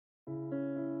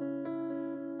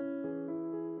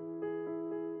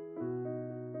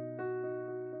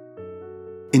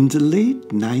In the late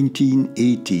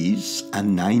 1980s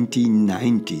and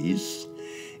 1990s,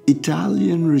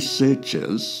 Italian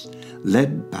researchers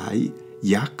led by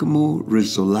Giacomo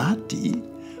Rizzolatti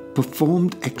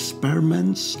performed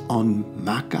experiments on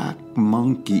macaque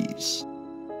monkeys.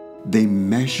 They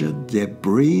measured their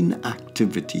brain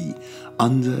activity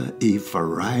under a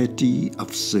variety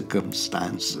of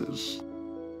circumstances.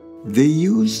 They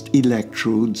used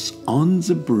electrodes on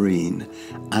the brain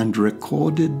and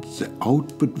recorded the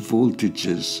output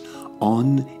voltages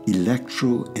on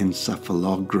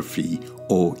electroencephalography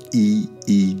or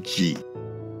EEG.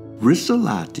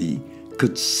 Rizzolatti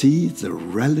could see the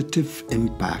relative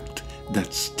impact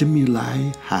that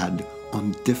stimuli had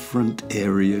on different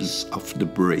areas of the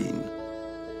brain.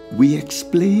 We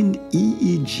explained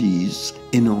EEGs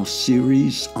in our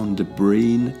series on the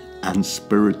brain and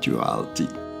spirituality.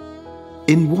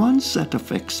 In one set of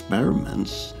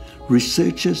experiments,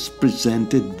 researchers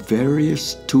presented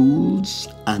various tools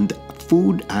and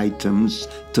food items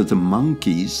to the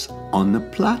monkeys on a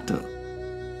platter.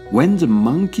 When the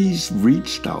monkeys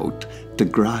reached out to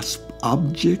grasp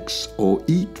objects or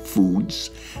eat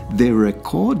foods, they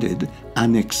recorded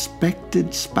an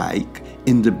expected spike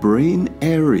in the brain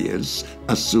areas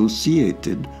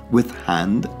associated with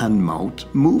hand and mouth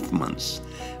movements.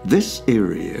 This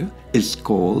area is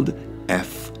called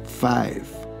F5.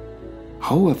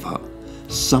 However,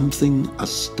 something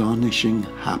astonishing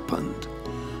happened.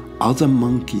 Other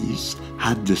monkeys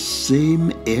had the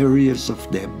same areas of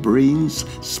their brains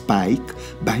spike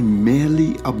by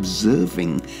merely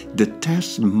observing the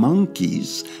test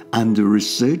monkeys and the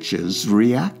researchers'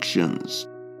 reactions.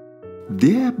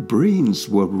 Their brains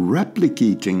were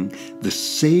replicating the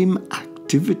same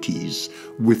activities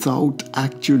without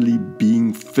actually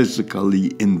being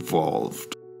physically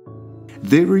involved.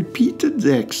 They repeated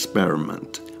the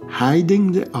experiment,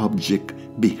 hiding the object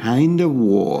behind a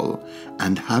wall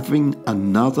and having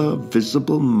another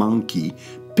visible monkey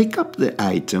pick up the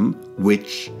item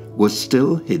which was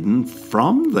still hidden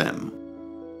from them.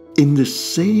 In the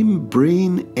same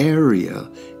brain area,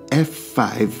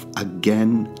 F5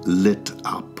 again lit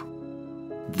up.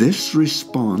 This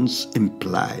response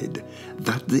implied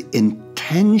that the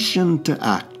intention to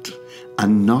act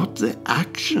and not the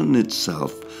action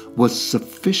itself was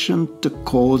sufficient to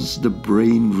cause the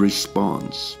brain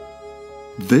response.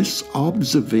 This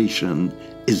observation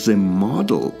is a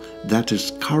model that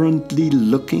is currently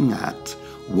looking at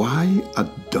why a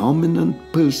dominant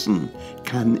person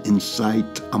can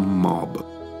incite a mob.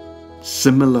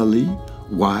 Similarly,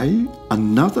 why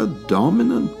another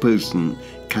dominant person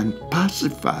can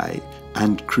pacify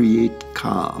and create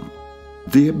calm.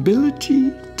 The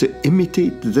ability to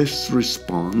imitate this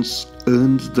response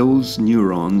earned those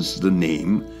neurons the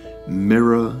name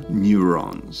mirror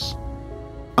neurons.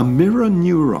 A mirror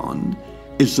neuron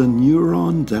is a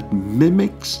neuron that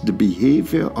mimics the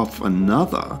behavior of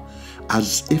another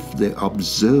as if the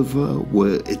observer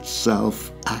were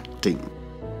itself acting.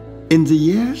 In the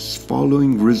years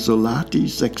following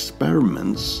Rizzolatti's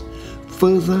experiments,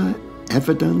 further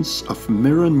evidence of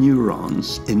mirror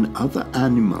neurons in other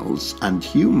animals and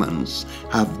humans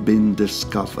have been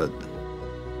discovered.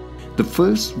 The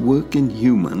first work in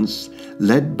humans,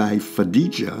 led by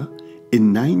Fadija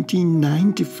in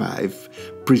 1995,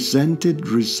 presented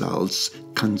results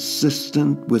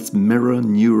consistent with mirror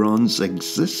neurons'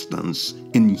 existence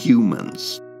in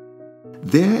humans.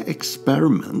 Their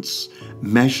experiments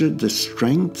measured the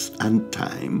strength and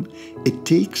time it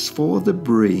takes for the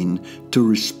brain to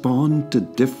respond to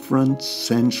different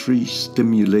sensory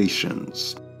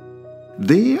stimulations.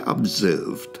 They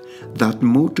observed that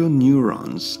motor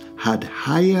neurons had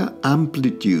higher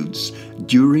amplitudes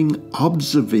during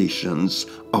observations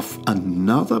of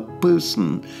another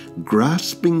person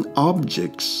grasping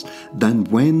objects than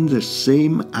when the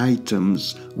same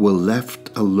items were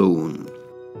left alone.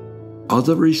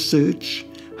 Other research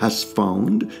has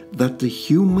found that the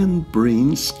human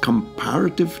brain's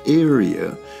comparative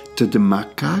area to the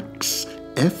macaque's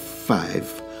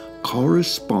F5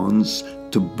 corresponds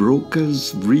to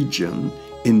Broca's region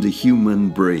in the human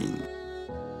brain.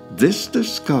 This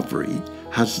discovery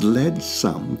has led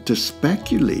some to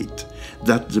speculate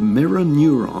that the mirror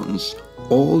neurons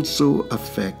also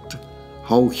affect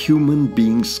how human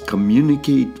beings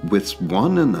communicate with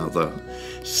one another,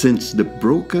 since the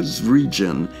Broca's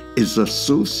region is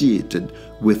associated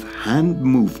with hand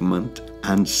movement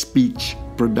and speech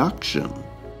production.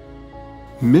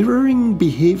 Mirroring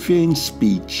behavior in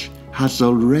speech has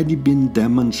already been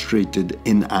demonstrated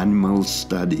in animal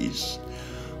studies.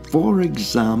 For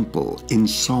example, in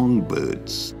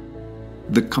songbirds.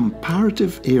 the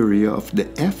comparative area of the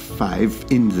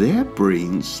F5 in their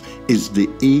brains is the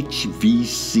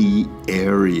HVC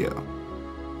area.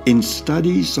 In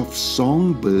studies of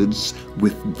songbirds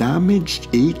with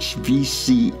damaged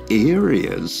HVC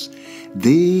areas,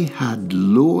 they had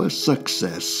lower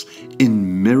success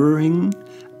in mirroring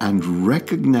and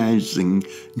recognizing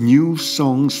new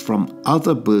songs from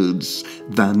other birds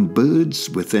than birds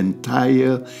with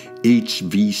entire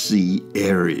HVC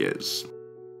areas.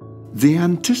 The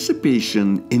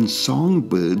anticipation in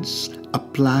songbirds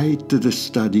applied to the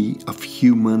study of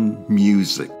human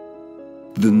music.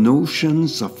 The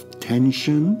notions of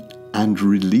tension and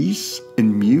release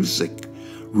in music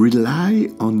rely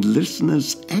on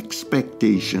listeners'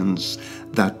 expectations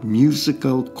that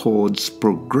musical chords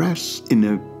progress in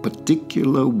a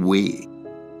particular way.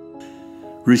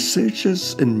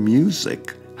 Researchers in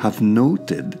music have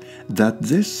noted that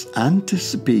this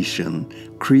anticipation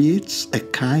creates a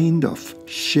kind of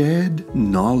shared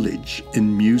knowledge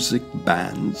in music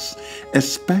bands,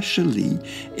 especially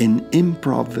in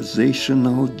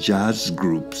improvisational jazz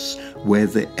groups, where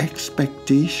the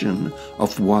expectation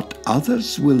of what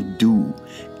others will do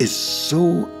is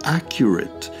so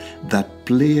accurate that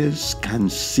players can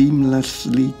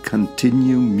seamlessly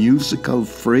continue musical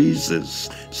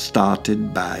phrases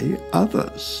started by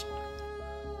others.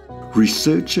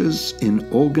 Researchers in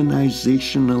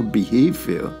organizational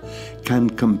behavior can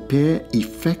compare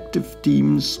effective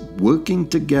teams working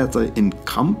together in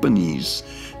companies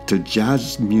to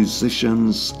jazz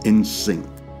musicians in sync.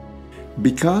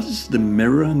 Because the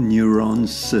mirror neurons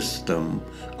system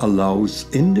allows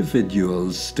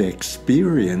individuals to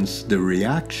experience the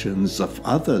reactions of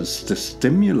others to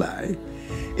stimuli,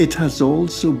 it has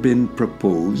also been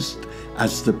proposed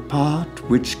as the part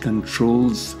which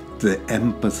controls the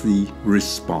empathy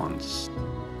response.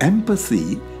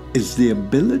 Empathy is the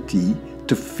ability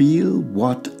to feel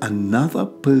what another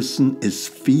person is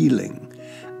feeling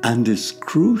and is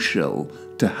crucial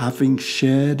to having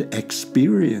shared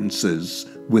experiences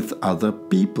with other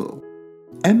people.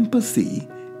 Empathy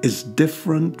is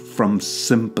different from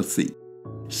sympathy.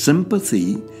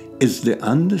 Sympathy is the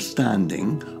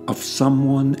understanding of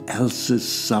someone else's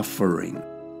suffering.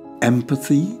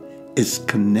 Empathy is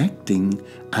connecting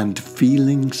and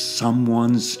feeling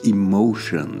someone's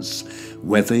emotions,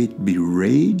 whether it be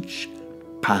rage,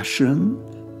 passion,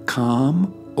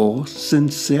 calm, or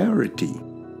sincerity.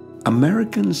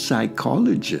 American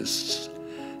psychologists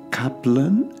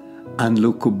Kaplan and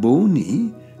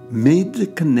Locoboni made the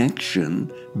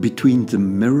connection between the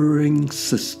mirroring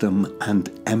system and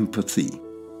empathy.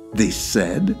 They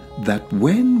said that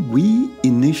when we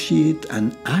initiate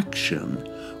an action,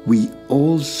 we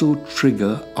also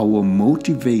trigger our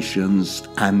motivations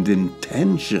and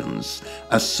intentions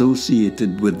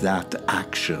associated with that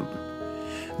action.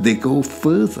 They go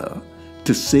further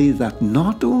to say that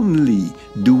not only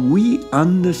do we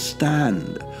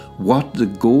understand what the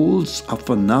goals of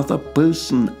another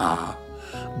person are,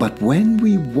 but when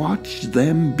we watch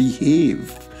them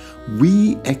behave,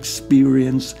 we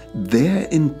experience their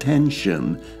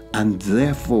intention and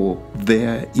therefore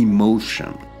their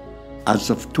emotion.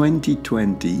 As of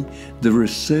 2020, the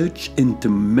research into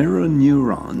mirror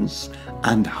neurons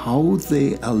and how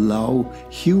they allow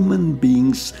human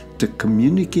beings to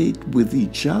communicate with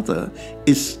each other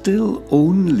is still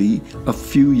only a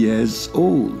few years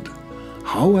old.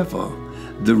 However,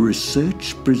 the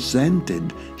research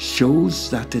presented shows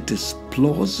that it is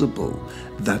plausible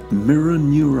that mirror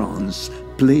neurons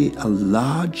play a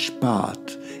large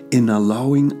part in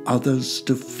allowing others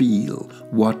to feel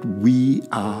what we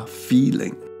are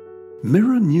feeling.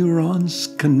 Mirror neurons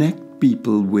connect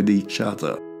people with each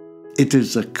other. It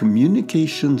is a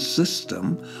communication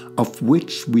system of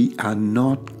which we are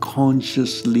not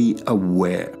consciously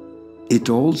aware. It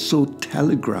also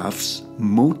telegraphs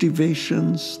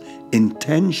motivations,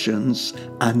 intentions,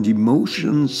 and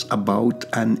emotions about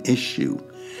an issue.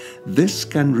 This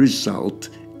can result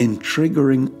in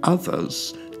triggering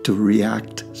others to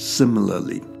react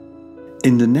similarly.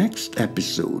 In the next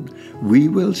episode, we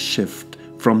will shift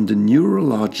from the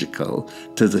neurological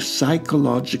to the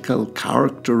psychological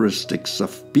characteristics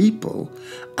of people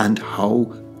and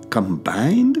how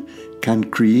combined can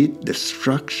create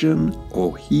destruction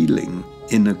or healing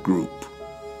in a group.